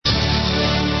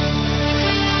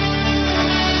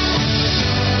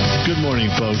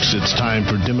morning, folks. It's time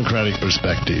for Democratic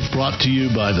Perspective, brought to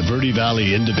you by the Verde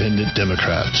Valley Independent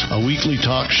Democrats, a weekly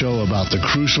talk show about the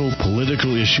crucial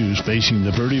political issues facing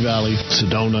the Verde Valley,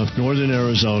 Sedona, Northern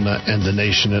Arizona, and the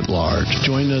nation at large.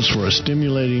 Join us for a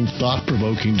stimulating,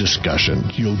 thought-provoking discussion.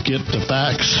 You'll get the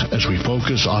facts as we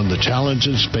focus on the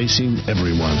challenges facing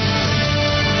everyone.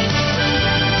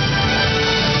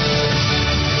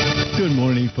 Good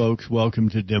morning, folks. Welcome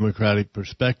to Democratic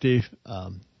Perspective.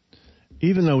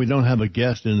 Even though we don't have a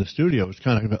guest in the studio, it's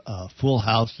kind of a full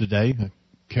house today.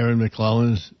 Karen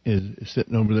McClellan is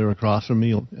sitting over there across from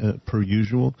me, per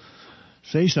usual.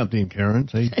 Say something, Karen.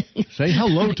 Say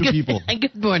hello to people.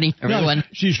 Good morning, everyone. No,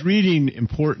 she's reading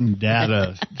important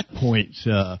data points,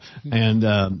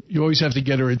 and you always have to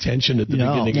get her attention at the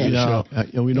beginning of the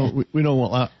show. We don't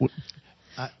want.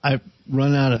 I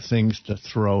run out of things to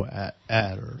throw at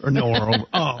her, or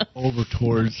over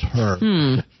towards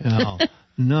her.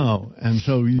 No, and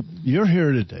so you're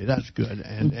here today. That's good,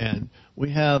 and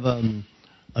we have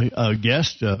a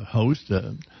guest host,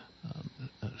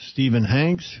 Stephen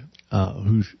Hanks,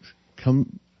 who's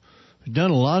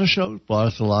done a lot of shows, brought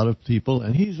us a lot of people,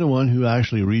 and he's the one who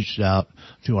actually reached out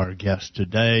to our guest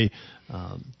today,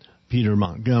 Peter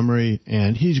Montgomery,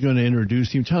 and he's going to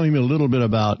introduce him, tell him a little bit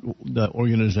about the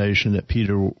organization that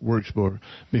Peter works for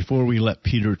before we let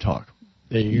Peter talk.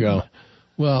 There you go.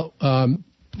 Well,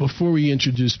 before we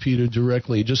introduce Peter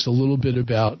directly, just a little bit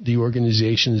about the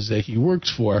organizations that he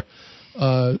works for.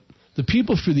 The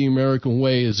People for the American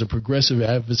Way is a progressive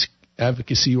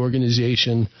advocacy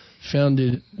organization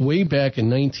founded way back in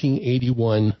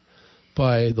 1981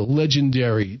 by the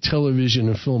legendary television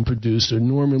and film producer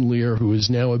Norman Lear, who is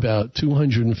now about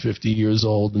 250 years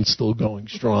old and still going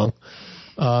strong.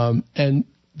 And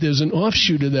there's an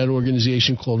offshoot of that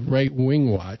organization called Right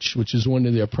Wing Watch, which is one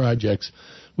of their projects,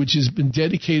 which has been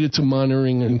dedicated to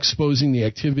monitoring and exposing the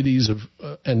activities of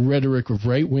and rhetoric of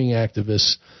right-wing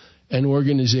activists and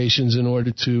organizations in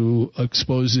order to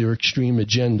expose their extreme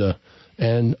agenda.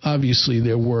 And obviously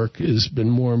their work has been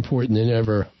more important than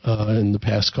ever in the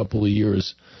past couple of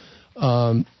years.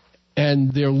 And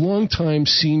their longtime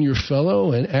senior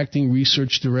fellow and acting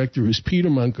research director is Peter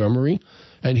Montgomery,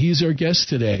 and he's our guest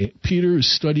today. Peter has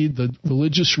studied the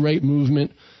religious right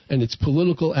movement and its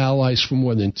political allies for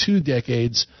more than 2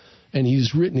 decades, and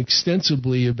he's written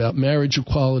extensively about marriage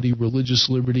equality, religious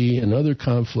liberty, and other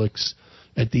conflicts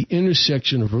at the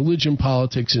intersection of religion,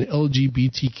 politics, and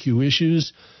LGBTQ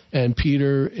issues. And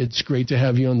Peter, it's great to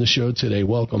have you on the show today.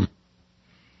 Welcome.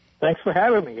 Thanks for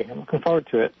having me. I'm looking forward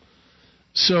to it.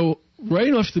 So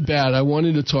right off the bat, I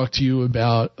wanted to talk to you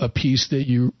about a piece that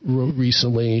you wrote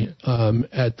recently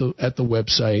at the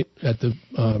website, at the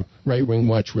Right Wing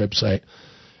Watch website.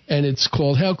 And it's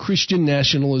called How Christian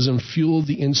Nationalism Fueled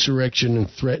the Insurrection and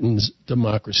Threatens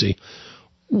Democracy.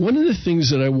 One of the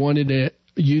things that I wanted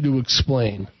you to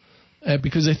explain,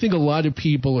 because I think a lot of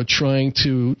people are trying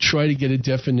to get a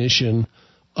definition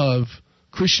of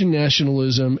Christian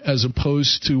nationalism as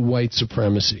opposed to white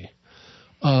supremacy,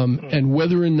 and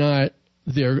whether or not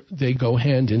they go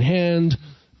hand in hand.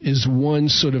 Is one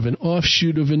sort of an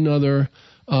offshoot of another?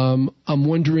 I'm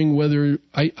wondering whether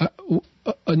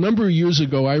a number of years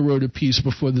ago, I wrote a piece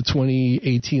before the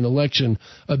 2018 election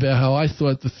about how I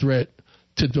thought the threat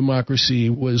to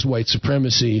democracy was white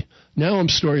supremacy. Now I'm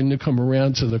starting to come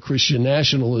around to the Christian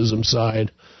nationalism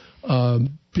side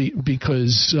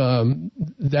because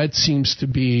that seems to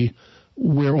be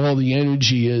where all the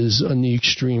energy is on the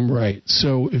extreme right.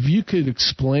 So if you could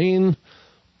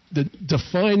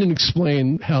define and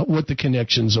explain what the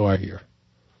connections are here.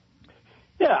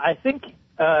 Yeah, I think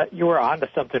you were on to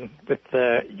something with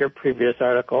your previous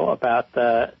article about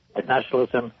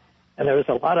nationalism, and there was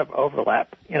a lot of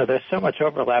overlap. There's so much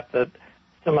overlap that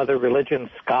some other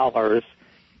religion scholars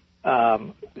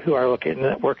who are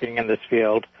working in this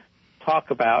field talk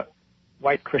about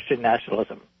white Christian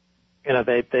nationalism.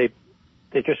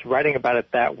 They're just writing about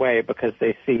it that way because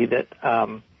they see that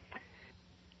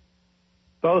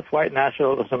both white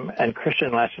nationalism and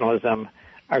Christian nationalism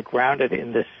are grounded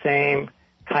in the same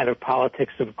kind of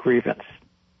politics of grievance,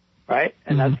 right?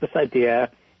 And that's this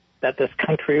idea that this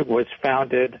country was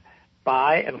founded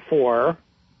by and for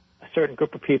a certain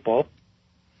group of people,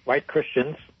 white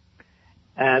Christians,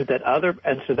 and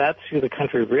so that's who the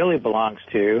country really belongs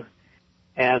to,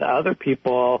 and other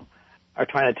people are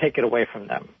trying to take it away from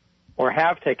them, or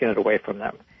have taken it away from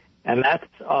them. And that's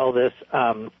all this,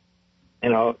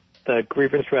 the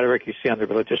grievance rhetoric you see on the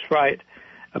religious right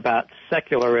about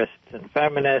secularists and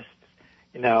feminists,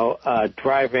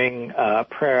 driving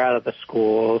prayer out of the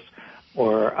schools,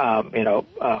 or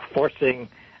forcing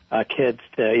kids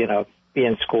to be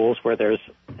in schools where there's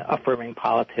affirming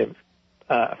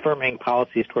affirming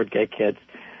policies toward gay kids.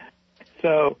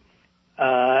 So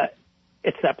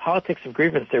it's that politics of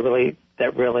grievance that really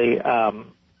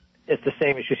is the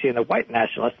same as you see in the white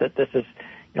nationalists, that this is,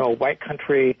 a white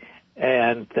country,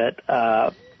 and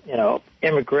that,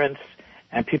 immigrants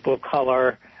and people of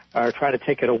color are trying to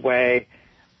take it away.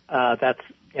 That's,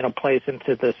 plays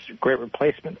into this great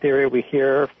replacement theory. We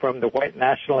hear from the white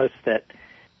nationalists that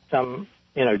some,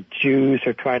 Jews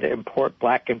are trying to import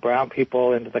black and brown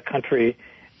people into the country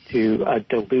to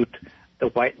dilute the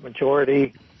white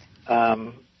majority.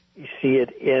 You see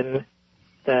it in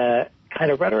the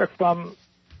kind of rhetoric from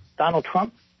Donald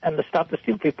Trump and the Stop the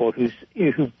Steal people, who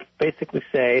basically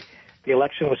say the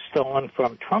election was stolen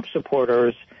from Trump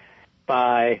supporters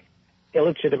by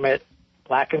illegitimate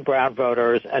black and brown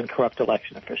voters and corrupt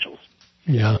election officials.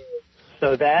 Yeah.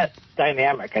 So that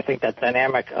dynamic, I think that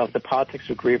dynamic of the politics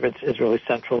of grievance is really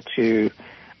central to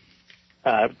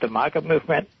the MAGA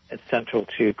movement. It's central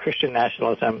to Christian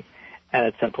nationalism, and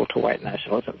it's central to white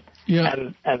nationalism. Yeah.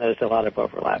 And there's a lot of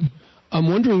overlap. I'm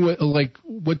wondering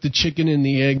what the chicken and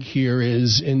the egg here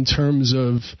is in terms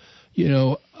of,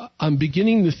 I'm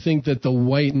beginning to think that the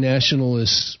white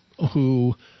nationalists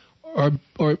who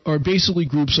are basically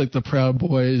groups like the Proud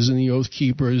Boys and the Oath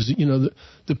Keepers,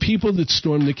 the people that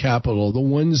storm the Capitol, the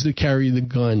ones that carry the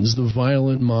guns, the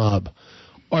violent mob,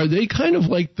 are they kind of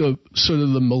like the sort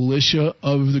of the militia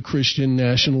of the Christian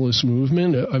nationalist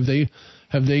movement? Have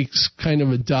they kind of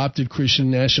adopted Christian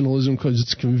nationalism because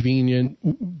it's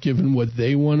convenient given what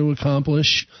they want to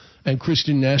accomplish? And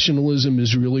Christian nationalism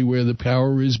is really where the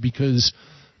power is because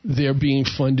they're being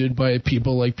funded by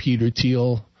people like Peter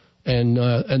Thiel and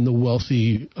the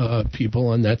wealthy people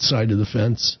on that side of the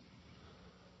fence?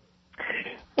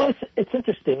 Well, it's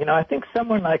interesting. I think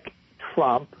someone like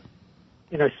Trump,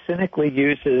 cynically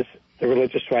uses the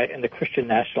religious right and the Christian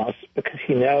nationalists because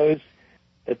he knows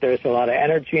that there's a lot of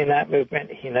energy in that movement.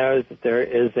 He knows that there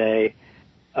is a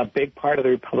big part of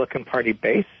the Republican Party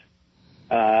base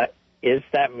is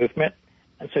that movement.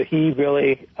 And so he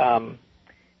really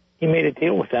he made a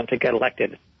deal with them to get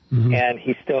elected. Mm-hmm. And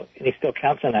he still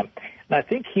counts on them. And I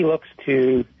think he looks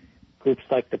to groups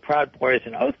like the Proud Boys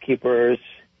and Oath Keepers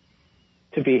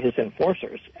to be his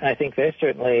enforcers. And I think they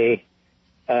certainly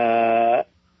saw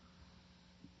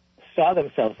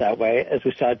themselves that way, as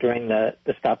we saw during the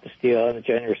Stop the Steal and the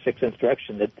January 6th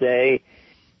insurrection, that they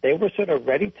were sort of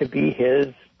ready to be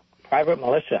his private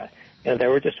militia. They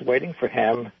were just waiting for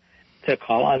him to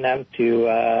call on them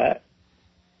to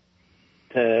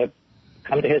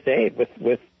come to his aid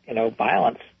with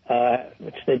violence,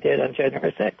 which they did on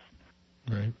January 6th.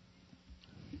 Right.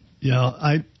 Yeah,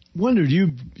 I wondered,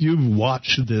 you've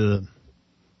watched the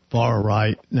far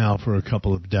right now for a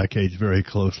couple of decades very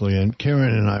closely, and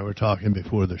Karen and I were talking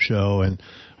before the show, and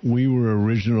we were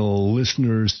original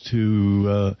listeners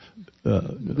to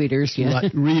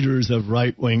readers of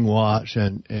Right Wing Watch,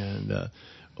 and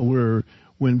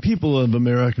when People of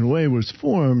American Way was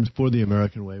formed, For the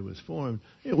American Way was formed,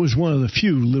 it was one of the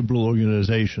few liberal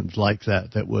organizations like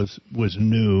that was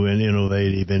new and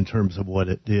innovative in terms of what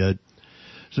it did.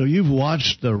 So you've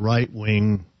watched the right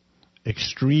wing,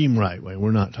 extreme right wing.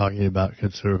 We're not talking about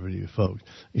conservative folks.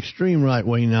 Extreme right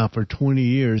wing now for 20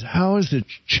 years. How has it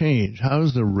changed? How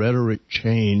has the rhetoric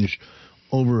changed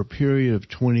over a period of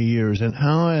 20 years? And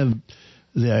how have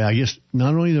I guess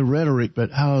not only the rhetoric,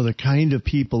 but how are the kind of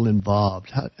people involved?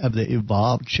 How have they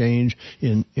evolved, changed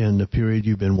in the period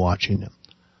you've been watching them?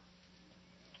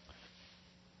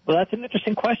 Well, that's an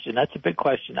interesting question. That's a big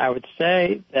question. I would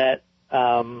say that,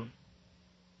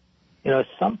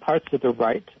 some parts of the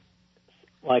right,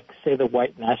 like, say, the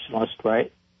white nationalist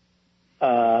right,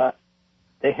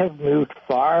 they have moved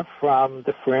far from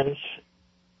the fringe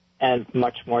and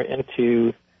much more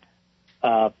into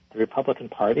the Republican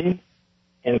Party,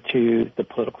 into the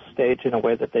political stage in a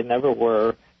way that they never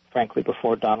were, frankly,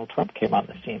 before Donald Trump came on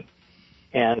the scene.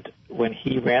 And when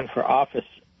he ran for office,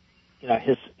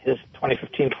 his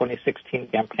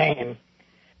 2015-2016 campaign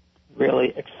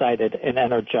really excited and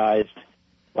energized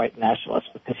white nationalists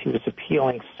because he was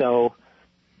appealing so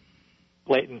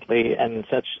blatantly and in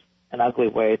such an ugly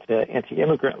way to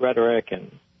anti-immigrant rhetoric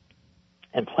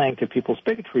and playing to people's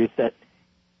bigotries that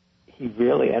he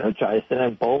really energized and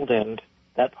emboldened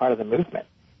that part of the movement.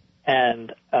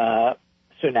 And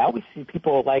so now we see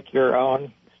people like your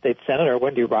own state senator,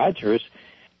 Wendy Rogers,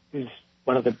 who's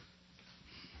one of the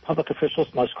public officials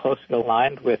most closely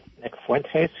aligned with Nick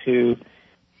Fuentes, who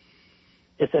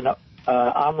is an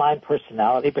online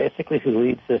personality, basically, who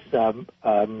leads this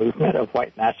movement of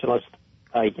white nationalist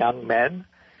young men,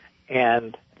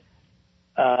 and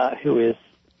who is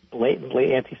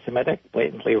blatantly anti-Semitic,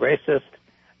 blatantly racist,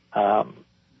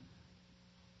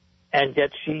 and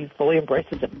yet she fully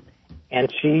embraces him,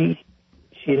 and she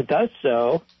does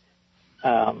so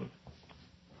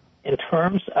in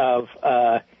terms of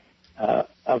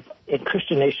in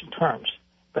Christian nation terms,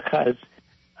 because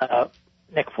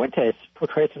Nick Fuentes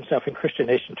portrays himself in Christian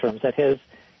nation terms, that his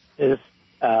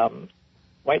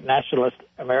white nationalist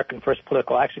American First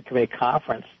Political Action Committee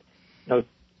conference,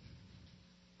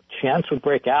 chants would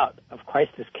break out of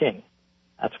Christ is King.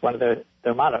 That's one of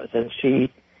their mottos. And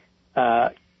she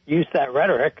used that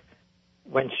rhetoric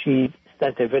when she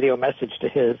sent a video message to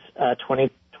his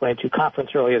 2022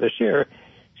 conference earlier this year.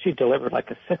 She delivered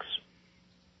like a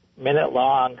 6-minute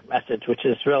long message, which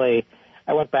is really,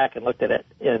 I went back and looked at it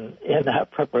in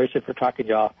preparation for talking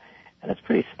to y'all, and it's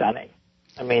pretty stunning.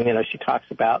 I mean, she talks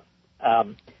about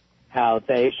how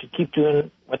they should keep doing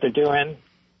what they're doing,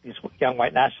 these young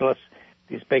white nationalists,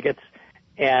 these bigots,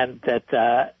 and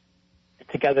that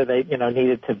together they,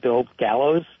 needed to build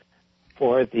gallows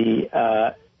for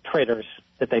the traitors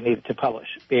that they needed to publish,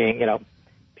 being,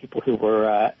 people who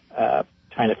were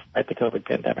trying to fight the COVID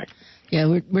pandemic.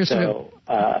 Yeah, we're so,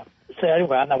 sort of... So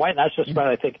anyway, on the white nationalist front,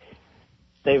 I think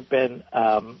they've been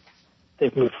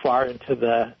they've moved far into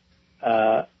the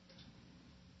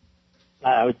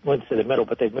I wouldn't say the middle,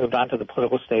 but they've moved onto the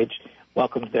political stage,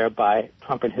 welcomed there by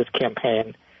Trump and his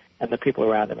campaign and the people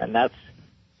around him, and that's,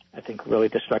 I think, really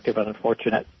destructive and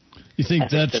unfortunate. You think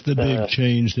that's the big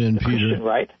change then, Peter? The Christian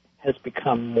right has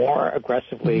become more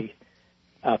aggressively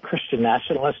Christian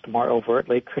nationalist, more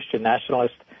overtly Christian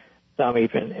nationalist, some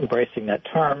even embracing that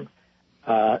term,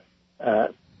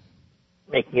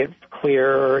 making it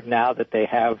clear now that they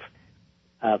have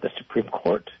the Supreme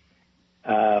Court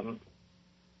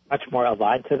much more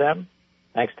aligned to them,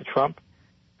 thanks to Trump,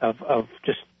 of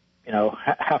just,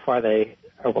 how far they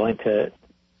are willing to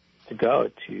go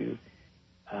to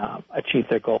achieve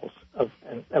their goals of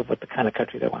what the kind of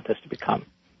country they want us to become.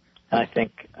 And I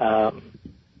think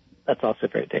that's also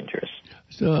very dangerous.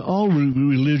 So all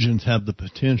religions have the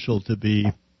potential to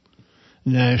be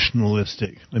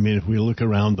nationalistic. I mean, if we look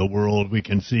around the world, we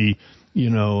can see,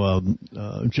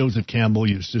 Joseph Campbell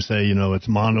used to say, it's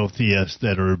monotheists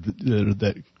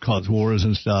that cause wars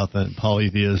and stuff, and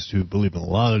polytheists who believe in a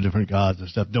lot of different gods and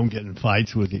stuff don't get in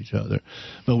fights with each other.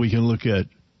 But we can look at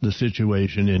the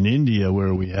situation in India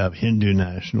where we have Hindu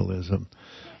nationalism.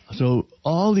 So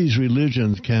all these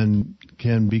religions can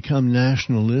become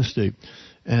nationalistic.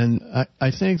 And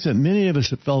I think that many of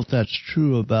us have felt that's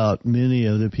true about many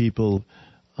of the people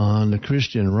on the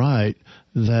Christian right,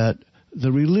 that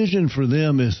the religion for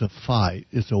them is a fight.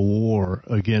 It's a war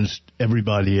against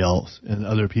everybody else and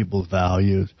other people's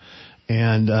values.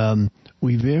 And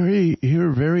we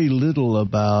hear very little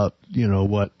about,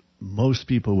 what most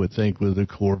people would think were the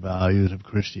core values of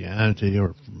Christianity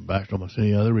or back to almost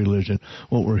any other religion.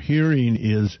 What we're hearing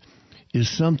is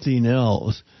something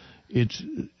else. It's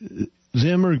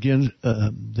them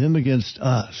against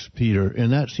us, Peter,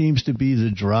 and that seems to be the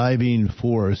driving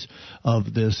force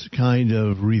of this kind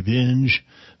of revenge,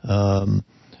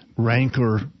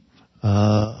 rancor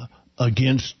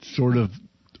against sort of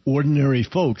ordinary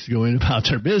folks going about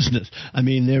their business. I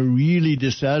mean, they're really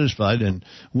dissatisfied, and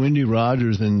Wendy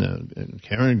Rogers and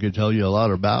Karen could tell you a lot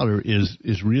about her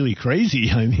is really crazy.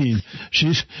 I mean,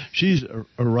 she's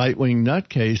a right-wing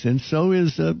nutcase, and so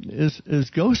is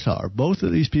Gosar. Both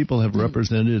of these people have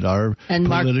represented our and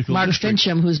political Mark district.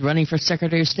 Fincham, who's running for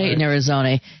Secretary of State in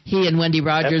Arizona, he and Wendy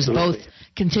Rogers Absolutely. both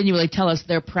continually tell us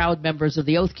they're proud members of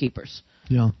the Oath Keepers.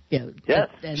 Yeah. Yes.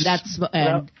 And that's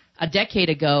a decade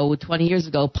ago, 20 years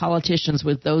ago, politicians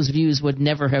with those views would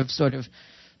never have sort of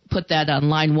put that on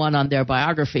line one on their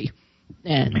biography.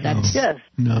 And that's Yes.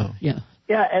 No. Yeah.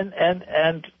 Yeah, and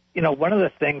one of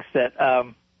the things that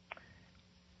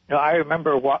I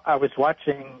remember I was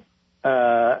watching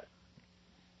after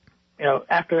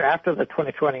the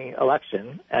 2020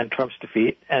 election and Trump's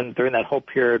defeat, and during that whole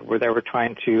period where they were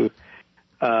trying to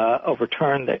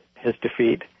overturn his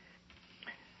defeat,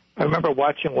 I remember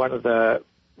watching one of the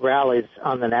rallies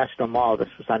on the National Mall. This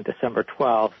was on December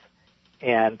 12th,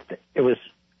 and it was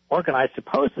organized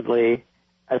supposedly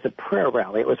as a prayer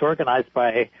rally. It was organized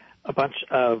by a bunch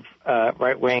of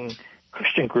right-wing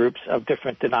Christian groups of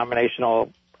different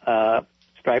denominational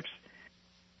stripes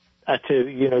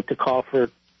to call for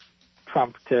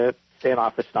Trump to stay in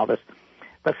office and all this.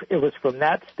 But it was from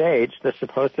that stage, at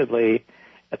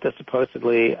the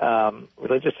supposedly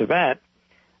religious event,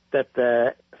 that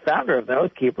the founder of the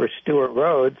Oath Keepers, Stuart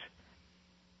Rhodes,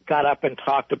 got up and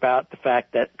talked about the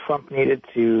fact that Trump needed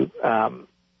to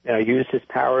use his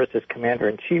powers as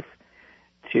commander-in-chief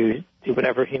to do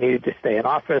whatever he needed to stay in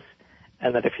office,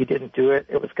 and that if he didn't do it,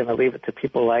 it was going to leave it to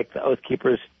people like the Oath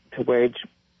Keepers to wage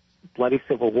bloody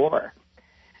civil war.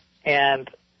 And,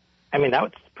 I mean, that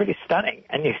was pretty stunning.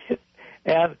 And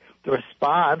and the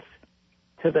response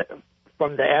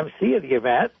from the MC of the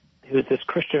event, who's this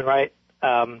Christian right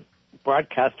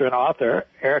broadcaster and author,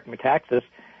 Eric Metaxas,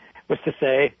 was to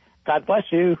say, God bless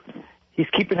you, he's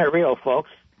keeping it real, folks.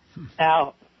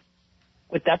 Now,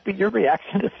 would that be your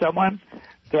reaction to someone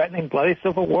threatening bloody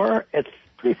civil war? It's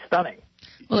pretty stunning.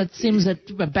 Well, it seems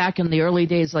that back in the early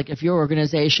days, like if your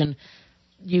organization,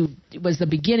 it was the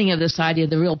beginning of this idea,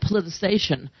 the real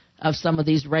politicization of some of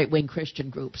these right-wing Christian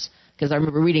groups. Because I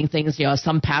remember reading things,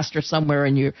 some pastor somewhere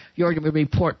in your organ would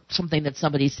report something that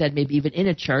somebody said, maybe even in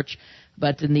a church.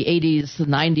 But in the 80s, the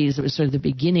 90s, it was sort of the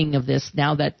beginning of this.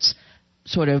 Now that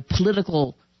sort of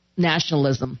political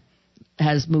nationalism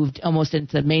has moved almost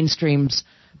into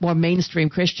more mainstream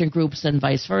Christian groups and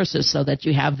vice versa, so that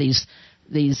you have these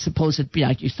supposed,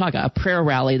 like you talk about a prayer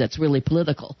rally that's really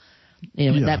political.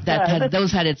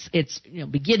 Those had its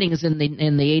beginnings in the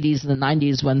 80s and the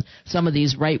 90s, when some of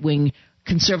these right-wing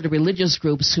conservative religious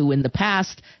groups who in the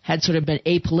past had sort of been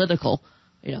apolitical,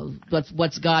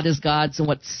 what's God is God's and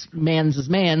what's man's is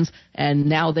man's, and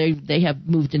now they have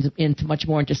moved into much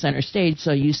more into center stage.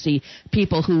 So you see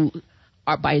people who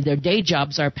are by their day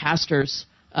jobs are pastors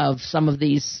of some of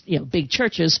these big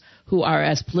churches who are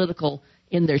as political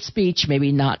in their speech,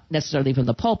 maybe not necessarily from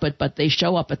the pulpit, but they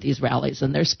show up at these rallies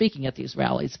and they're speaking at these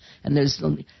rallies, and there's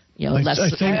less. I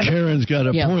think Karen's got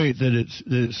a point that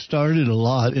it started a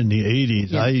lot in the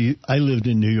 80s. Yeah. I lived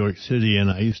in New York City, and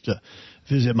I used to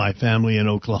visit my family in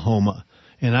Oklahoma,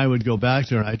 and I would go back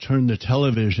there and I turned the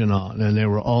television on, and there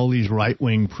were all these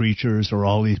right-wing preachers or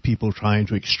all these people trying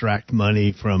to extract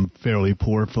money from fairly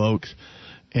poor folks.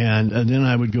 And then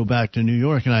I would go back to New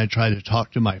York, and I'd try to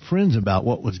talk to my friends about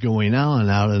what was going on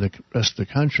out of the rest of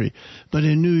the country. But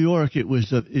in New York,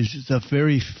 it's just a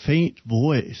very faint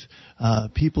voice.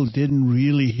 People didn't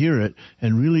really hear it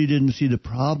and really didn't see the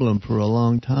problem for a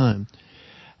long time.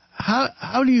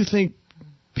 How do you think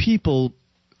people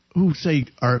who say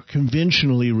are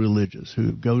conventionally religious,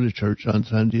 who go to church on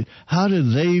Sunday, how do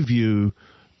they view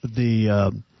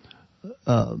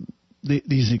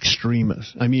these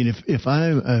extremists? I mean, if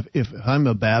I'm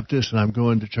a Baptist and I'm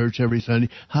going to church every Sunday,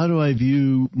 how do I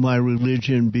view my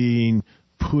religion being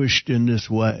pushed in this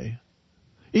way,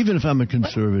 even if I'm a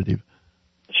conservative?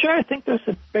 Sure, I think there's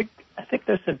a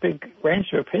big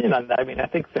range of opinion on that. I mean, I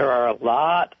think there are a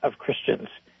lot of Christians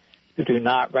who do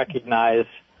not recognize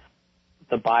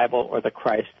the Bible or the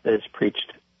Christ that is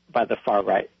preached by the far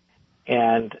right,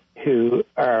 and who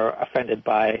are offended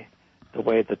by the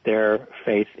way that their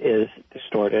faith is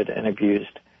distorted and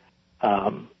abused.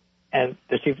 And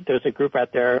there's a group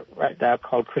out there right now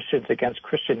called Christians Against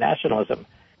Christian Nationalism,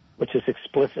 which is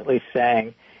explicitly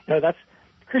saying, that's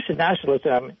Christian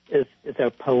nationalism is a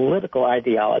political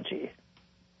ideology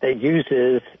that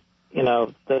uses,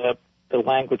 the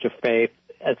language of faith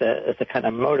as a kind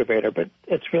of motivator, but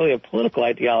it's really a political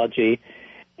ideology.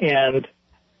 And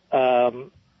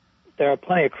there are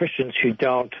plenty of Christians who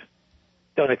don't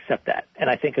accept that. And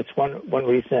I think it's one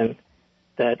reason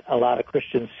that a lot of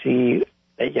Christians see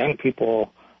that young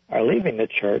people are leaving the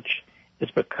church is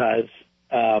because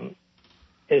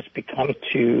it's become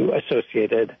too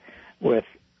associated with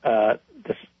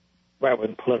this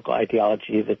right-wing political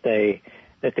ideology that they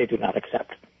do not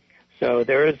accept. So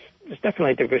there's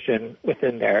definitely division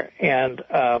within there. And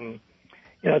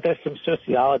there's some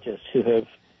sociologists who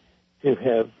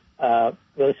have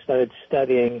really started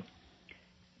studying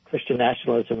Christian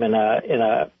nationalism in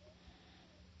a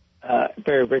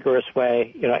very rigorous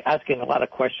way, asking a lot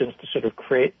of questions to sort of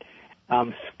create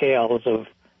scales of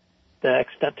the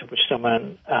extent to which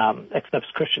someone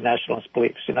accepts Christian nationalist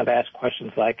beliefs. They ask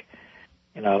questions like,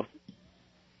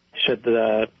 should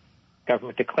the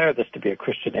government declare this to be a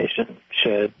Christian nation?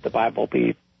 Should the Bible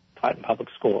be taught in public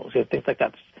schools? Things like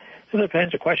that. So there are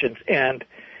kinds of questions. And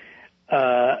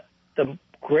the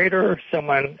greater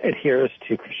someone adheres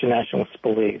to Christian nationalist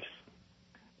beliefs,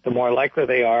 the more likely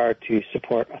they are to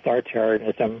support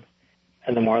authoritarianism,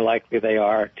 and the more likely they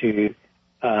are to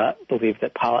believe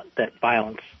that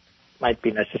violence might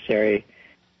be necessary.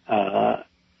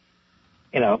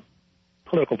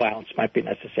 Political violence might be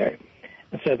necessary.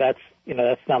 And so that's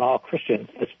not all Christians.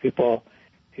 It's people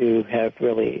who have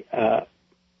really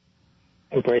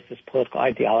embraced this political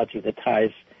ideology that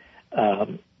ties a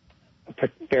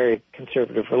very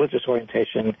conservative religious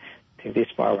orientation to these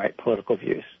far-right political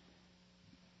views.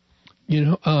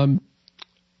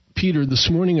 Peter, this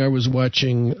morning I was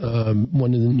watching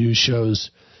one of the news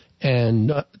shows,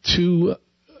 and two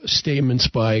statements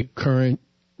by current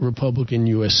Republican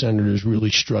U.S. senators really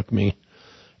struck me.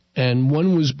 And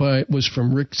one was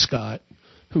from Rick Scott,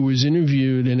 who was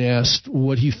interviewed and asked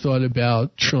what he thought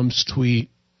about Trump's tweet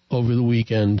over the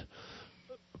weekend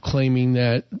claiming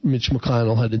that Mitch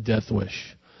McConnell had a death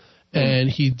wish. And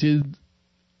he did,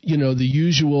 the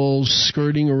usual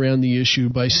skirting around the issue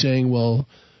by saying, well,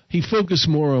 he focused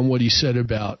more on what he said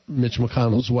about Mitch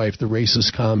McConnell's wife, the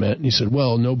racist comment. And he said,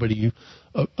 well, nobody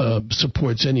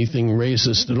supports anything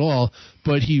racist at all.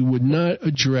 But he would not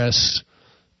address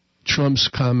Trump's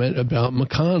comment about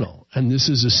McConnell. And this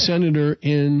is a senator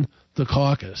in the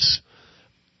caucus.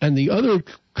 And the other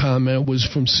comment was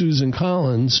from Susan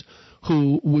Collins,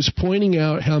 who was pointing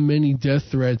out how many death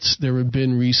threats there have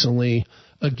been recently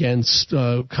against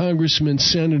congressmen,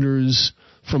 senators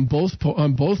from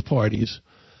on both parties,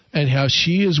 and how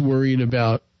she is worried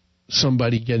about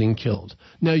somebody getting killed.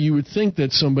 Now, you would think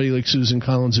that somebody like Susan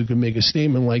Collins, who could make a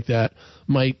statement like that,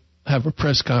 might have a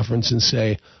press conference and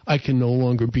say, I can no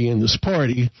longer be in this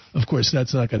party. Of course,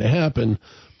 that's not going to happen.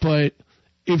 But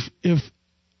if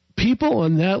people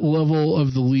on that level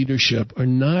of the leadership are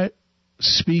not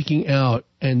speaking out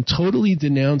and totally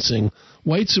denouncing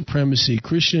white supremacy,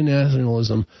 Christian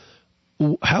nationalism,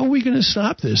 how are we going to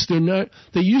stop this?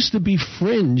 They used to be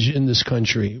fringe in this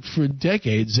country. For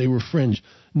decades, they were fringe.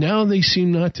 Now they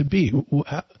seem not to be.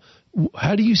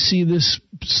 How do you see this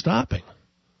stopping?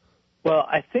 Well,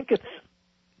 I think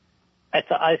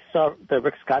I saw the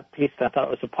Rick Scott piece, and I thought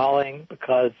it was appalling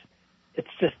because it's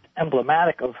just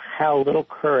emblematic of how little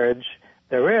courage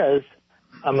there is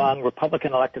among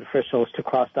Republican elected officials to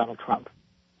cross Donald Trump.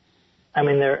 I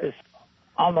mean, there is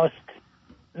almost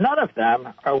none of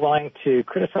them are willing to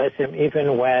criticize him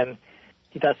even when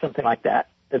he does something like that.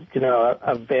 A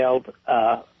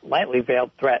lightly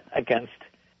veiled threat against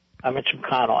Mitch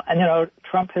McConnell. And,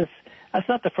 that's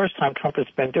not the first time Trump has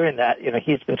been doing that.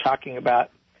 He's been talking about,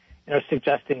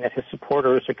 suggesting that his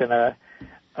supporters are going to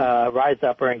rise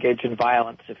up or engage in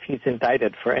violence if he's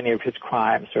indicted for any of his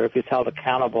crimes or if he's held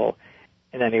accountable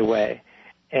in any way.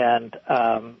 And,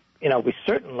 we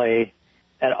certainly,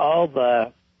 at all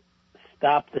the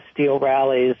Stop the Steal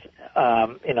rallies,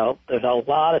 there's a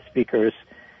lot of speakers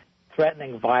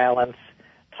threatening violence,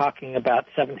 talking about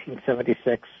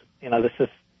 1776. This is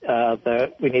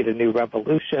we need a new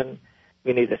revolution.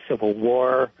 We need a civil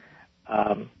war.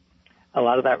 A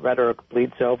lot of that rhetoric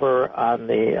bleeds over on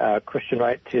the Christian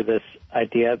right to this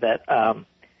idea that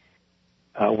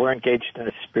we're engaged in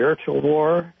a spiritual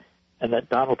war and that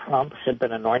Donald Trump had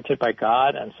been anointed by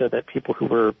God, and so that people who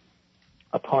were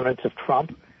opponents of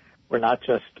Trump were not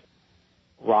just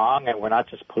wrong and we're not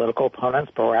just political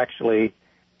opponents, but we're actually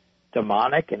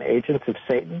demonic and agents of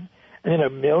Satan.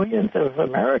 And millions of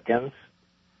Americans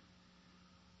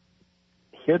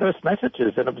hear those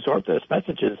messages and absorb those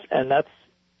messages, and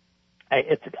I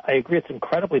agree, it's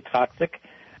incredibly toxic.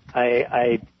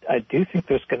 I do think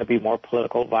there's going to be more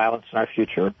political violence in our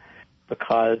future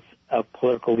because of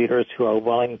political leaders who are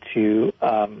willing to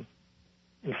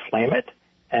inflame it,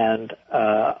 and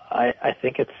I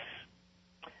think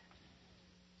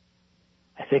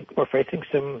we're facing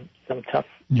some tough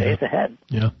days ahead.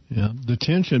 Yeah. The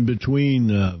tension between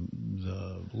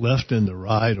the left and the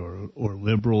right, or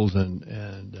liberals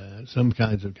and some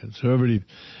kinds of conservative,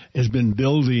 has been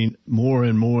building more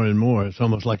and more and more. It's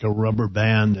almost like a rubber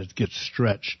band that gets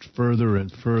stretched further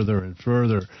and further and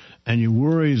further, and you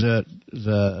worry that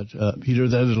Peter,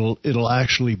 that it'll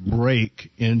actually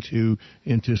break into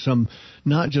some,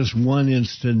 not just one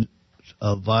instant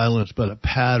of violence, but a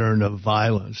pattern of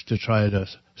violence to try to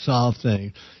solve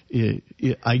things.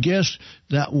 I guess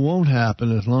that won't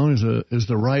happen as long as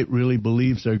the right really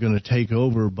believes they're going to take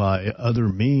over by other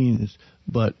means.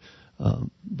 But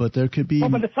there could be. Well,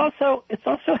 but it's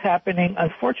also happening.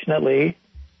 Unfortunately,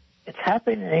 it's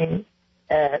happening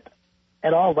at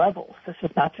all levels. This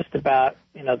is not just about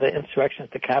the insurrection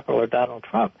at the Capitol or Donald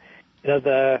Trump.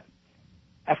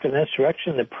 After the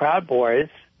insurrection, the Proud Boys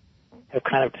have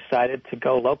kind of decided to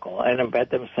go local and embed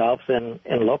themselves in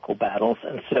local battles.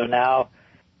 And so now,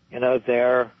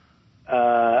 they're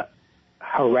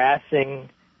harassing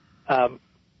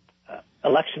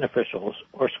election officials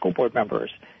or school board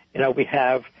members. We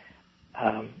have,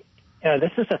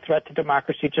 this is a threat to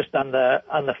democracy just on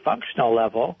the functional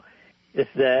level, is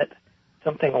that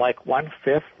something like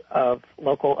 1/5 of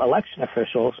local election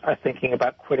officials are thinking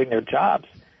about quitting their jobs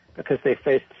because they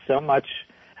faced so much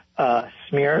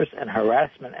smears and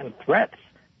harassment and threats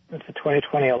since the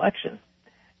 2020 election.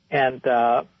 And,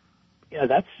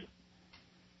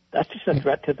 that's just a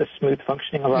threat to the smooth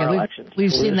functioning of our elections. We've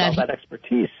seen all that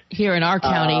expertise. Here in our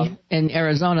county, in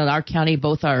Arizona, our county,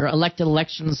 both our elected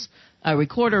elections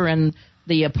recorder and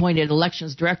the appointed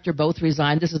elections director both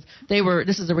resigned. This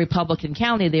is a Republican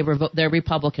county. They're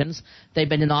Republicans. They've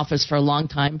been in office for a long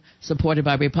time, supported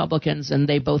by Republicans, and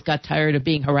they both got tired of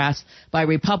being harassed by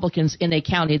Republicans in a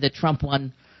county that Trump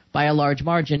won by a large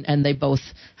margin, and they both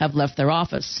have left their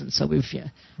office. And so we've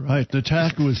right. The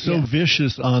attack was so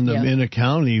vicious on them in a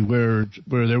county where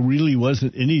there really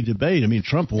wasn't any debate. I mean,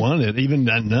 Trump won it. Even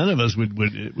none of us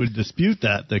would dispute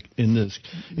that.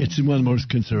 It's one of the most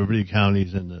conservative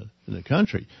counties in the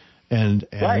country, and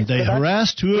they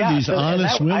harassed two of these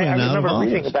honest women. I out of remember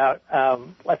office. reading about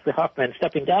Leslie Hoffman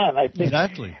stepping down. I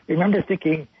remember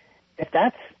thinking, if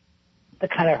that's the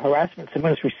kind of harassment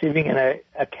someone's receiving in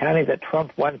a county that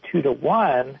Trump won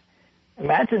 2-1,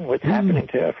 imagine what's happening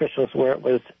to officials where it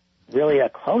was really a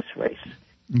close race.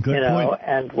 Good point.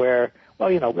 And where,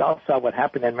 we all saw what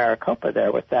happened in Maricopa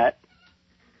there with that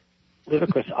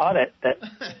ludicrous audit that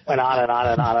went on and on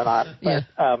and on and on.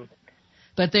 Yeah.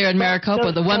 But there in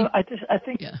Maricopa, I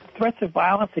think threats of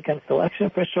violence against election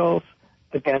officials,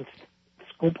 against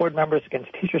school board members,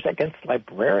 against teachers, against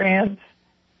librarians,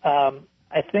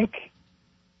 I think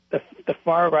the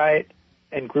far right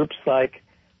and groups like,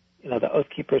 the Oath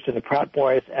Keepers and the Proud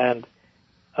Boys and,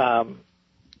 some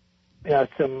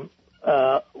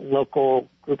local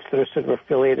groups that are sort of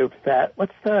affiliated with that.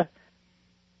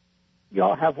 You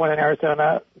all have one in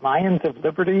Arizona, Lions of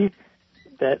Liberty,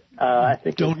 that I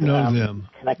think don't know them.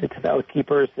 Connected to the Oath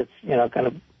Keepers. It's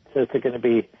says they're going to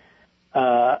be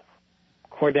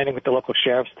coordinating with the local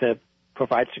sheriffs to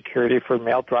provide security for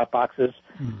mail drop boxes.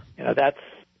 That's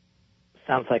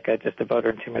sounds like just a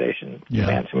voter intimidation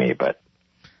plan to me. But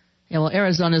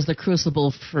Arizona is the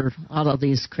crucible for all of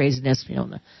these craziness.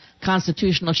 The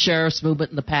constitutional sheriff's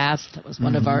movement in the past. That was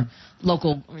one of our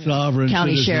local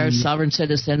county sheriffs, sovereign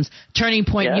citizens. Turning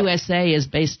Point USA is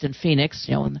based in Phoenix.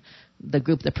 And the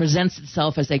group that presents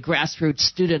itself as a grassroots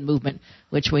student movement,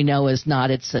 which we know is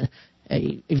not. It's a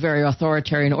very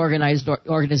authoritarian organized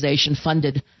organization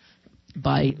funded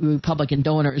by Republican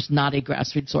donors, not a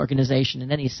grassroots organization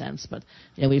in any sense. But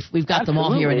we've got them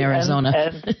all here in Arizona.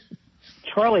 And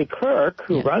Charlie Kirk,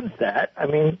 who runs that, I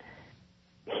mean,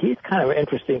 he's kind of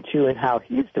interesting too in how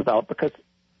he's developed, because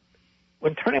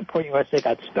when Turning Point USA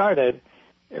got started,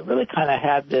 it really kind of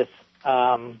had this,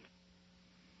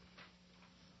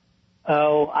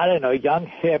 young,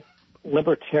 hip,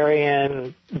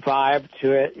 libertarian vibe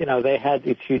to it. They had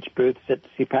these huge booths at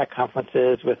CPAC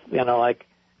conferences with,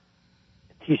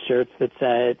 T-shirts that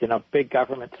said, big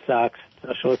government sucks,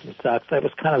 socialism sucks. That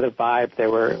was kind of the vibe. They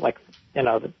were like,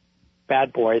 the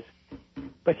bad boys.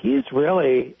 But he's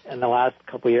really, in the last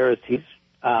couple of years, he's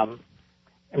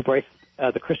embraced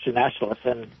the Christian nationalists,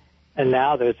 and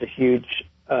now there's a huge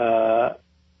part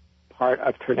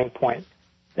of Turning Point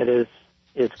that is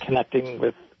connecting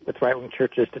with right-wing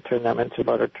churches to turn them into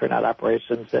voter turnout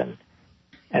operations, and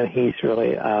he's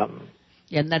really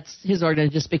and that's his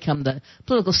organization just become the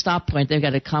political stop point. They've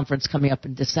got a conference coming up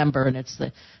in December, and it's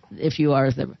if you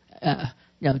are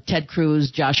Ted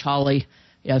Cruz, Josh Hawley,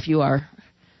 if you are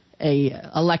a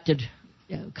elected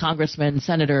congressman,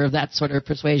 senator of that sort of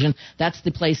persuasion, that's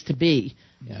the place to be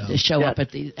to show up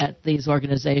at these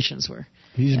organizations where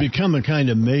he's become a kind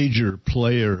of major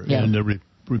player in the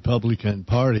Republican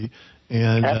Party.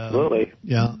 And, absolutely.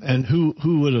 And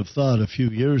who would have thought a few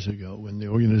years ago when the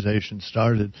organization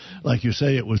started, like you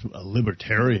say, it was a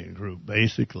libertarian group,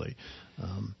 basically.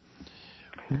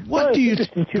 What do you...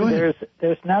 Interesting too,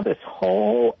 there's now this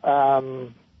whole...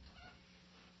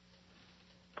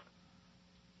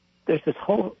 there's this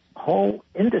whole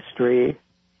industry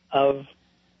of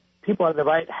people on the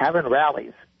right having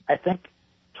rallies. I think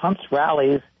Trump's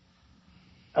rallies,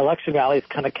 election rallies,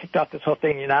 kind of kicked off this whole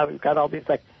thing. We've got all these,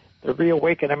 like, the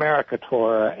Reawaken America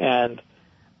tour and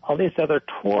all these other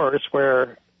tours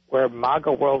where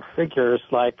MAGA world figures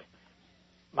like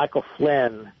Michael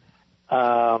Flynn,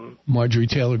 Marjorie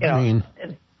Taylor Greene,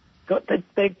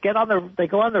 they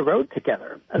go on the road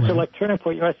together. And so, like, Turning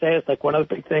Point USA is like one of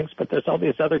the big things, but there's all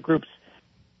these other groups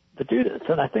that do this.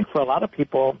 And I think for a lot of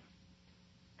people,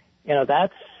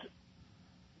 that's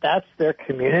their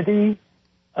community.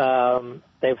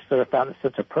 They've sort of found a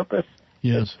sense of purpose.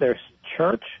 Yes. It's their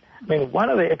church. I mean, one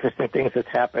of the interesting things that's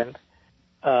happened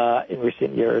in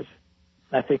recent years,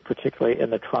 and I think particularly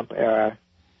in the Trump era,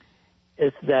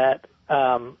 is that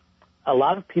a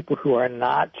lot of people who are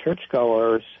not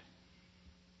churchgoers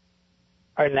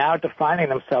are now defining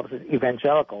themselves as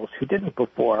evangelicals who didn't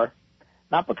before,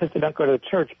 not because they don't go to the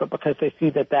church, but because they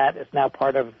see that is now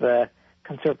part of the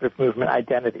conservative movement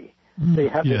identity. So you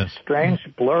have this strange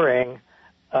blurring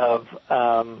of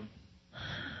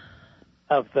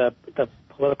the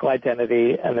political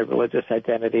identity and the religious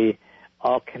identity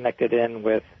all connected in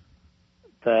with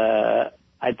the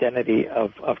identity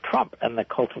of Trump and the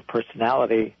cult of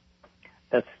personality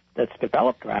that's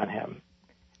developed around him.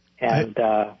 And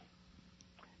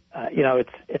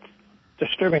it's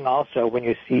disturbing also when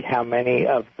you see how many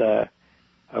of the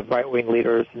right-wing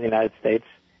leaders in the United States,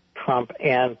 Trump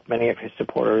and many of his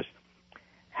supporters,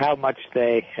 how much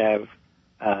they have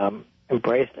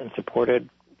embraced and supported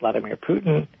Vladimir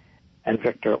Putin and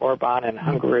Viktor Orban in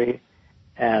Hungary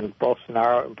and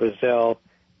Bolsonaro in Brazil.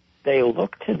 They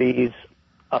look to these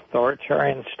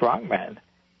authoritarian strongmen,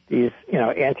 these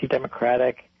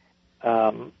anti-democratic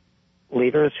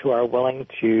leaders who are willing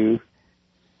to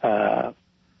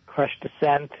crush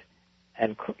dissent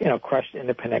and crush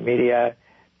independent media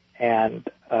and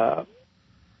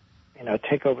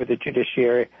take over the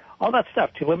judiciary, all that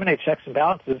stuff, to eliminate checks and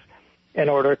balances in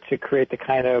order to create the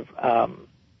kind of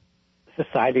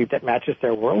society that matches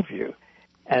their worldview.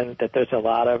 And that there's a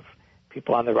lot of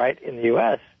people on the right in the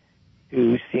U.S.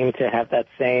 who seem to have that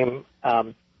same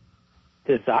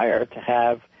desire to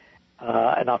have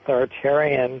an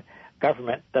authoritarian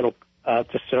government that'll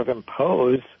just sort of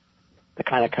impose the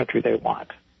kind of country they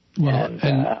want. Well,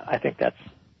 and I think that's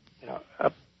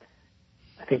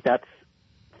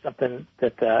something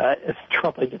that is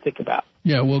troubling to think about.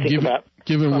 Yeah, well, given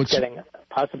Trump what's getting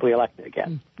possibly elected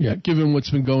again. Yeah, given what's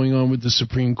been going on with the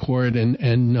Supreme Court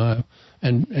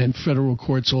and federal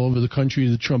courts all over the country,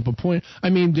 the Trump appointment. I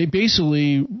mean, they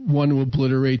basically want to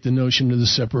obliterate the notion of the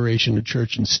separation of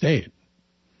church and state.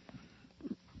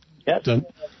 Yes.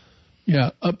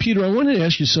 Yeah, Peter, I wanted to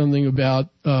ask you something about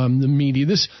the media.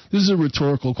 This is a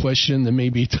rhetorical question that may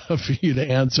be tough for you to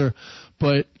answer,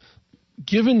 but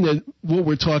given that what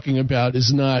we're talking about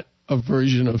is not a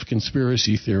version of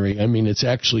conspiracy theory, I mean, it's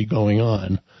actually going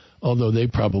on, although they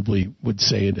probably would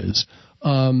say it is.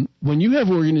 When you have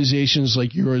organizations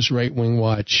like yours, Right Wing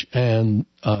Watch, and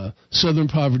Southern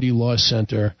Poverty Law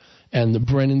Center, and the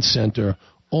Brennan Center,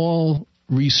 all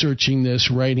researching this,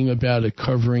 writing about it,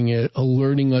 covering it,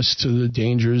 alerting us to the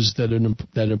dangers that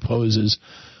it poses,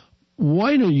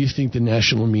 why don't you think the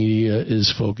national media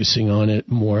is focusing on it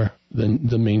more than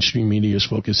the mainstream media is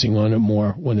focusing on it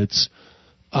more when it's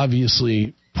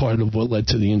obviously part of what led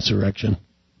to the insurrection?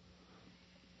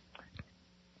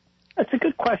 That's a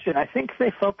good question. I think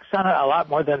they focus on it a lot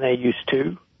more than they used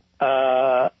to.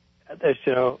 I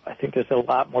think there's a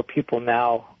lot more people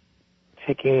now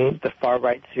taking the far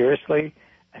right seriously.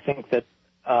 I think that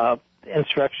the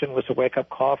insurrection was a wake-up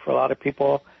call for a lot of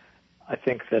people. I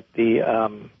think that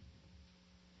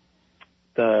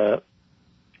the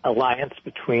alliance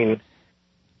between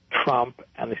Trump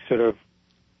and the sort of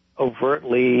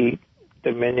overtly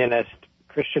dominionist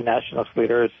Christian nationalist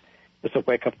leaders was a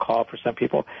wake-up call for some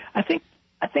people. I think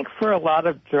for a lot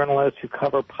of journalists who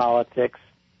cover politics,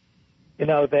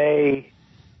 they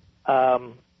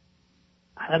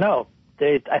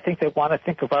I think they want to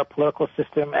think of our political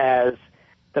system as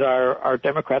that our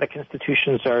democratic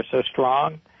institutions are so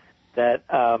strong that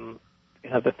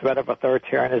the threat of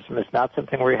authoritarianism is not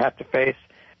something we have to face.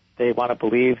 They want to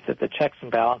believe that the checks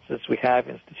and balances we have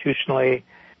institutionally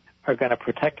are going to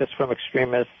protect us from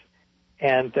extremists,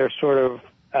 and they're sort of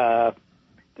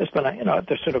there's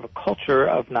sort of a culture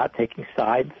of not taking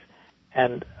sides,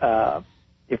 and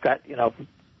you've got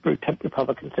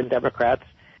Republicans and Democrats,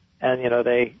 and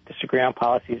they disagree on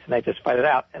policies and they just fight it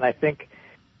out. And I think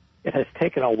it has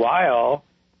taken a while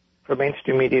for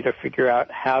mainstream media to figure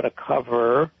out how to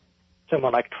cover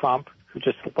someone like Trump, who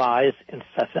just lies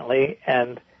incessantly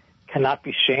and cannot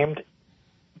be shamed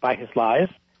by his lies,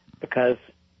 because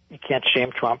you can't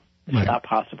shame Trump. It's right. Not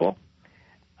possible.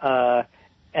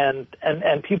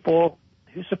 And people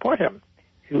who support him,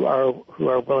 who are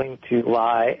willing to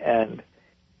lie and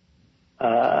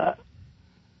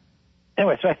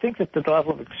anyway. So I think that the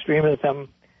level of extremism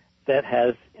that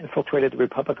has infiltrated the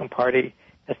Republican Party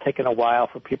has taken a while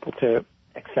for people to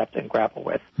accept and grapple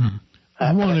with.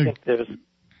 I want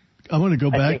to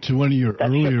go back to one of your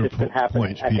earlier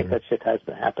points, Peter. I think that shit has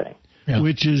been happening. Yeah.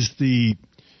 Which is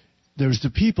there's the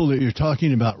people that you're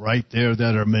talking about right there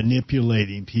that are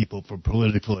manipulating people for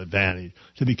political advantage,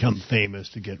 to become famous,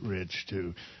 to get rich,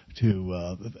 to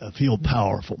feel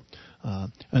powerful.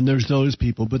 And there's those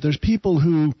people. But there's people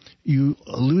who you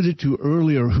alluded to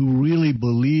earlier who really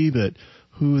believe it,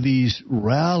 who these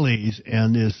rallies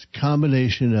and this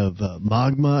combination of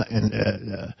magma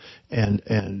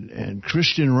and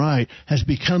Christian right has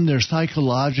become their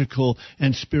psychological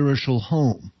and spiritual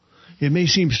home. It may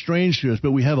seem strange to us, but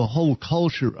we have a whole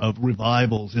culture of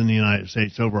revivals in the United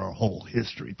States over our whole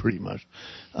history, pretty much.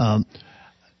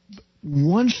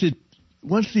 Once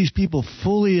these people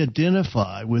fully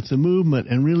identify with the movement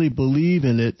and really believe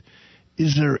in it,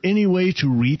 is there any way to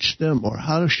reach them, or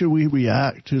how should we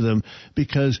react to them?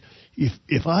 Because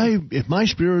if my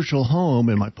spiritual home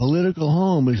and my political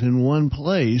home is in one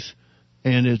place,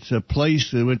 and it's a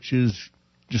place which is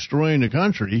destroying the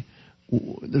country,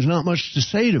 there's not much to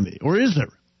say to me, or is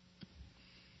there?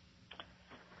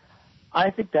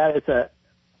 I think that is a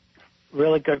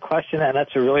really good question, and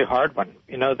that's a really hard one.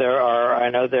 I know there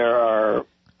are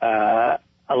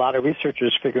a lot of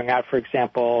researchers figuring out, for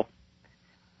example,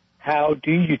 how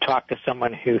do you talk to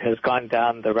someone who has gone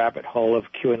down the rabbit hole of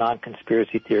QAnon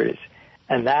conspiracy theories,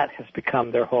 and that has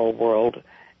become their whole world,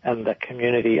 and the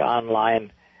community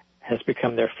online has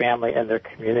become their family and their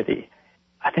community.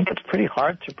 I think it's pretty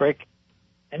hard to break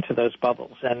into those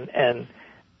bubbles, and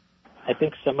I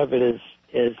think some of it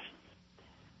is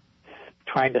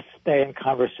trying to stay in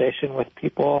conversation with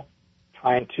people,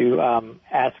 trying to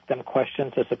ask them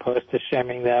questions as opposed to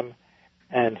shaming them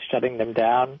and shutting them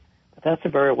down. But that's a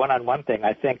very one-on-one thing.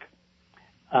 I think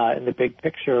in the big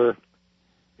picture,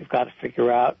 we've got to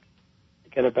figure out,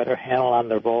 get a better handle on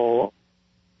the role of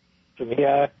social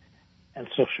media and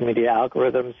social media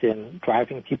algorithms in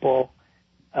driving people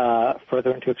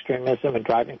further into extremism and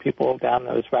driving people down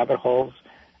those rabbit holes.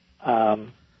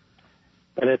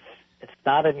 But it's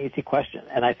not an easy question,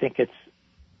 and I think it's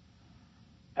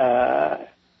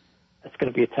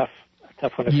going to be a tough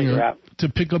one to figure out. To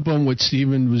pick up on what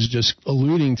Stephen was just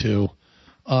alluding to,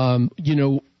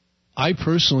 I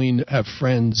personally have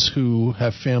friends who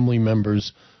have family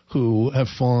members who have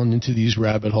fallen into these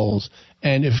rabbit holes,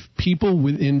 and if people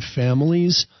within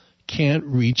families can't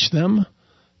reach them,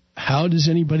 how does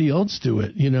anybody else do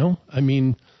it? I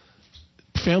mean,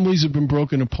 families have been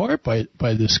broken apart by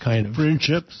this kind of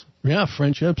friendships. Yeah,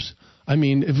 friendships. I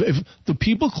mean, if the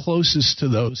people closest to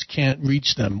those can't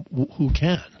reach them, who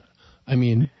can? I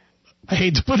mean, I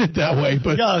hate to put it that way,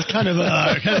 but yeah, it kind of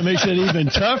makes it even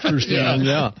tougher, Stephen.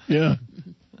 Yeah.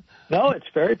 No, it's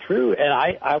very true, and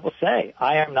I will say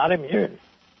I am not immune.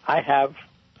 I have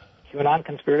QAnon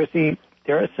conspiracy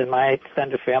theorists in my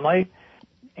extended family,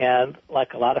 and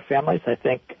like a lot of families, I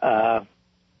think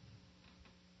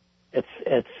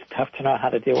it's tough to know how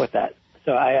to deal with that.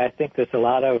 So I think there's a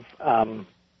lot of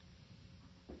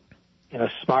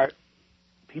smart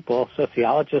people,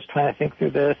 sociologists trying to think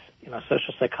through this,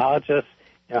 social psychologists,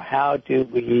 how do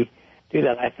we do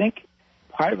that? I think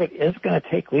part of it is going to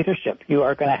take leadership. You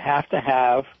are going to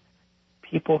have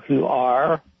people who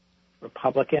are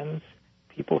Republicans,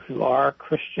 people who are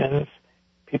Christians,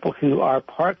 people who are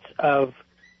parts of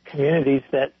communities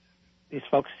that these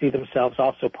folks see themselves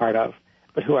also part of,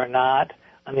 but who are not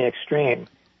on the extreme,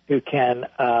 who can,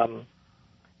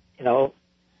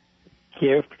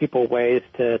 give people ways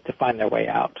to find their way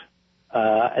out.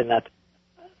 And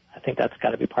I think that's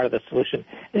got to be part of the solution.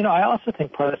 I also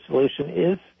think part of the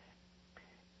solution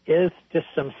is just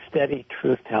some steady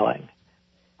truth-telling.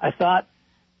 I thought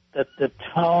that the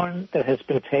tone that has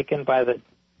been taken by the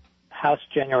House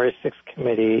January 6th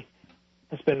committee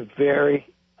has been very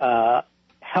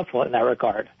helpful in that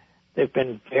regard. They've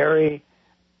been very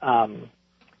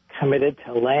committed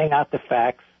to laying out the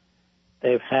facts.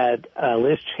 They've had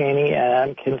Liz Cheney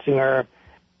and Kinzinger,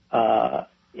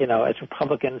 as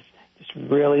Republicans, just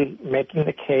really making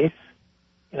the case,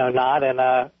 not in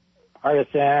a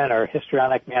partisan or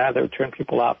histrionic manner that would turn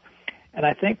people off. And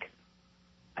I think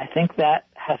that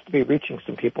has to be reaching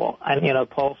some people. And,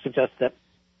 polls suggest that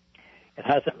it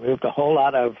hasn't moved a whole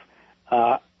lot of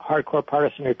hardcore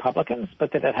partisan Republicans,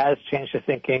 but that it has changed the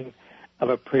thinking of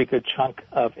a pretty good chunk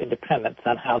of independents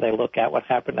on how they look at what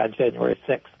happened on January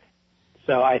 6th.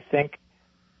 So I think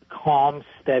calm,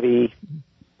 steady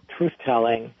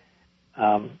truth-telling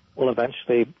will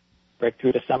eventually break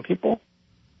through to some people,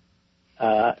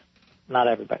 not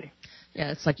everybody.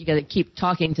 Yeah, it's like you got to keep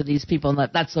talking to these people, and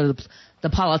that's sort of the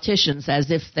politicians,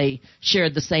 as if they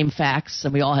shared the same facts,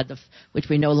 and we all had which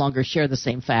we no longer share the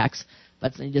same facts.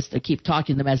 But just to keep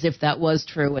talking to them as if that was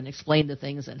true and explain the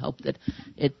things and hope that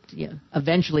it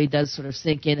eventually does sort of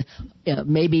sink in,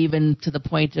 maybe even to the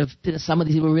point of some of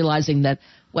these people realizing that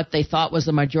what they thought was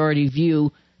the majority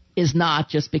view is not,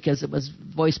 just because it was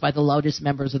voiced by the loudest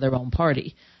members of their own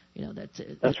party.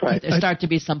 That's right. There start to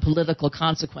be some political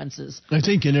consequences. I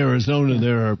think in Arizona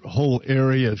there are whole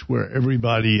areas where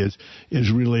everybody is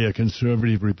really a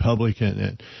conservative Republican,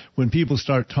 and when people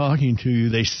start talking to you,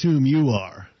 they assume you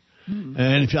are.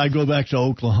 And if I go back to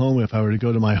Oklahoma, if I were to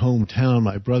go to my hometown,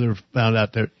 my brother found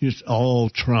out that it's all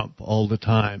Trump all the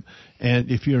time. And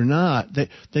if you're not,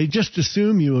 they just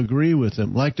assume you agree with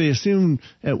them. Like they assumed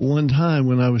at one time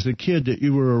when I was a kid that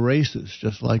you were a racist,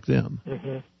 just like them.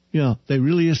 Mm-hmm. Yeah, they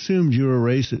really assumed you were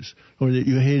a racist or that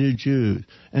you hated Jews.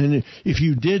 And if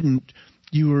you didn't,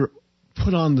 you were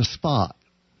put on the spot,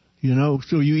 you know.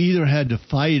 So you either had to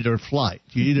fight or flight.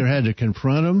 You either had to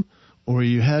confront them or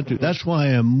you had to. That's why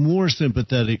I'm more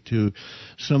sympathetic to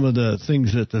some of the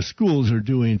things that the schools are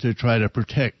doing to try to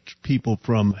protect people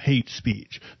from hate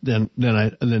speech than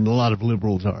a lot of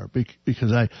liberals are,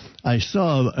 because I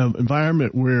saw an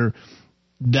environment where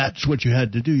that's what you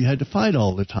had to do. You had to fight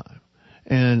all the time.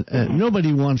 And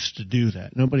nobody wants to do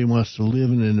that. Nobody wants to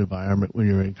live in an environment when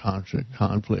you're in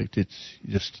conflict. It's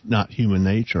just not human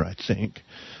nature, I think.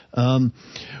 We're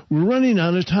running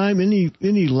out of time.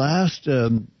 Any last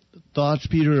thoughts,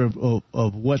 Peter,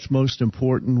 of what's most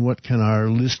important? What can our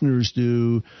listeners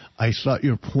do? I thought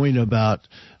your point about,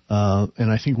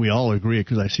 and I think we all agree,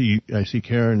 because I see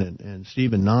Karen and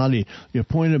Stephen nodding, your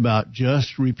point about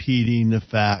just repeating the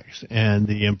facts and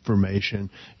the information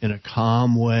in a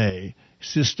calm way,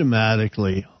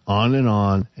 systematically,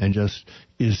 on, and just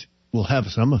will have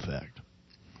some effect.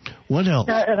 What else?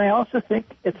 Yeah, and I also think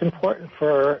it's important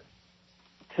to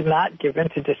not give in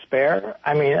to despair.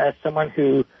 I mean, as someone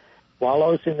who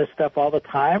wallows in this stuff all the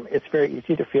time, it's very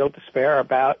easy to feel despair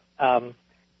about the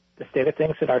state of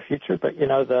things in our future. But, you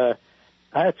know,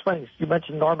 it's funny, you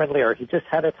mentioned Norman Lear. He just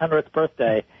had his 100th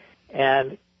birthday,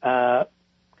 and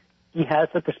he has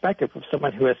the perspective of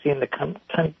someone who has seen the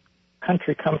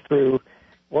country come through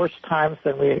worse times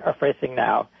than we are facing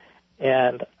now.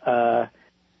 And,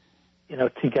 you know,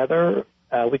 together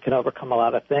we can overcome a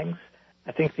lot of things.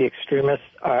 I think the extremists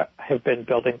have been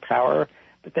building power,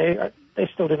 but they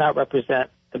still do not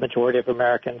represent the majority of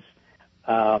Americans.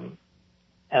 And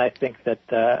I think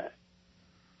that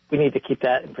we need to keep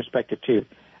that in perspective, too,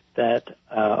 that,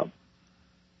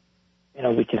 you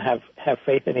know, we can have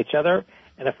faith in each other.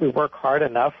 And if we work hard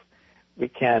enough, we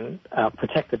can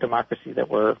protect the democracy that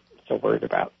we're so worried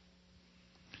about.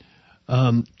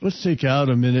 Let's take out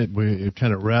a minute. We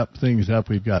kind of wrap things up.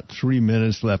 We've got 3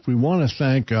 minutes left. We want to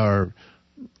thank our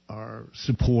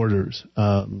supporters,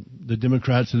 the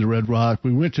Democrats of the Red Rock.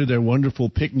 We went to their wonderful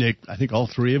picnic. I think all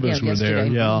three of us were there.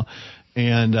 Yeah.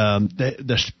 And I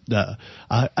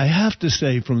have to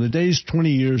say, from the days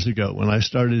 20 years ago when I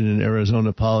started in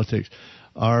Arizona politics,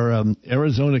 our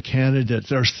Arizona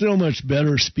candidates are so much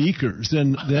better speakers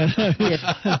than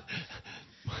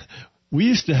we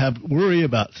used to worry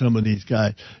about some of these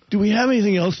guys. Do we have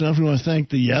anything else? Enough? We want to thank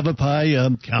the Yavapai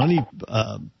County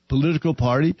political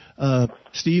party.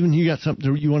 Stephen, you got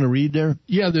something you want to read there?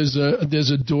 Yeah, there's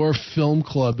a Door Film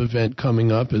Club event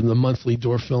coming up in the monthly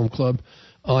Door Film Club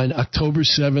on October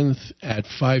 7th at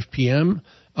 5 p.m.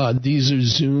 These are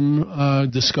Zoom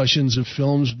discussions of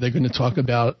films. They're going to talk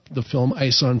about the film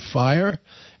Ice on Fire.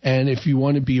 And if you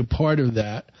want to be a part of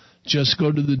that, just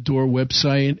go to the Door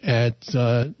website at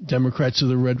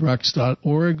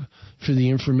democratsoftheredrocks.org for the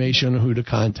information on who to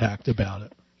contact about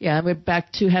it. Yeah, we're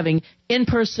back to having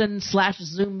in-person /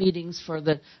 Zoom meetings for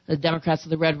the Democrats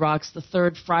of the Red Rocks the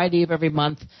third Friday of every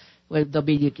month. Where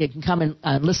you can come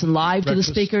and listen live to the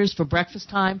speakers for breakfast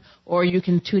time, or you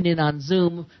can tune in on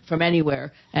Zoom from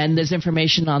anywhere. And there's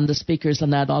information on the speakers on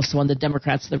that also on the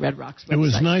Democrats of the Red Rocks website. It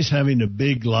was nice having a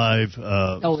big live thing.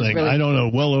 Really, I don't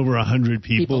know, well over 100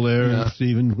 people there, yeah.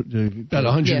 Stephen. About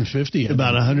 150. Yeah.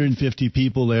 About 150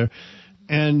 people there.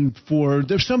 And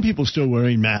there's some people still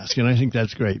wearing masks, and I think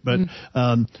that's great. But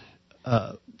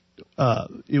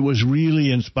it was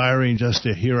really inspiring just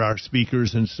to hear our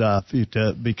speakers and stuff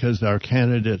because our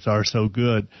candidates are so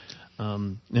good.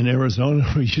 In Arizona,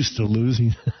 we're used to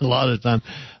losing a lot of time.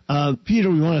 Peter,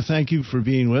 we want to thank you for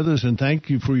being with us and thank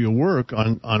you for your work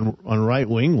on Right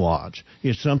Wing Watch.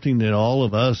 It's something that all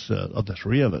of us, the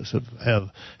three of us,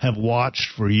 have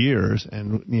watched for years,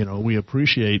 and we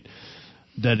appreciate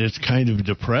that it's kind of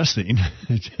depressing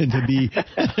to be,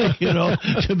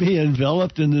 to be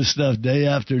enveloped in this stuff day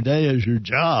after day as your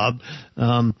job.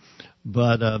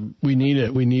 But we need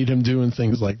it. We need him doing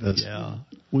things like this. Yeah.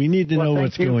 We need to know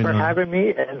what's going on. Thank you for having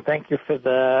me, and thank you for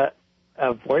the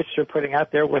voice you're putting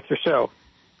out there with your show.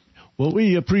 Well,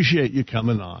 we appreciate you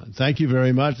coming on. Thank you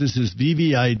very much. This is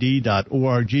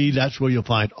vvid.org. That's where you'll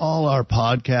find all our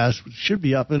podcasts, which should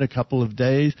be up in a couple of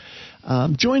days.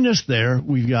 Join us there.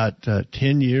 We've got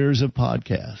 10 years of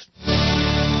podcasts.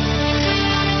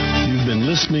 You've been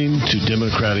listening to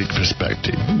Democratic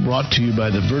Perspective, brought to you by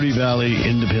the Verde Valley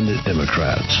Independent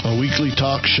Democrats, a weekly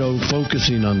talk show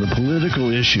focusing on the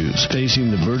political issues facing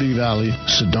the Verde Valley,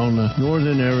 Sedona,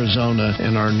 Northern Arizona,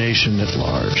 and our nation at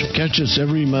large. Catch us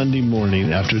every Monday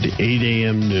morning after the 8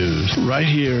 a.m. news, right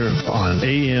here on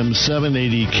AM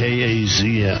 780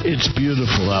 KAZM. It's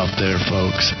beautiful out there,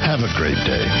 folks. Have a great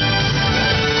day.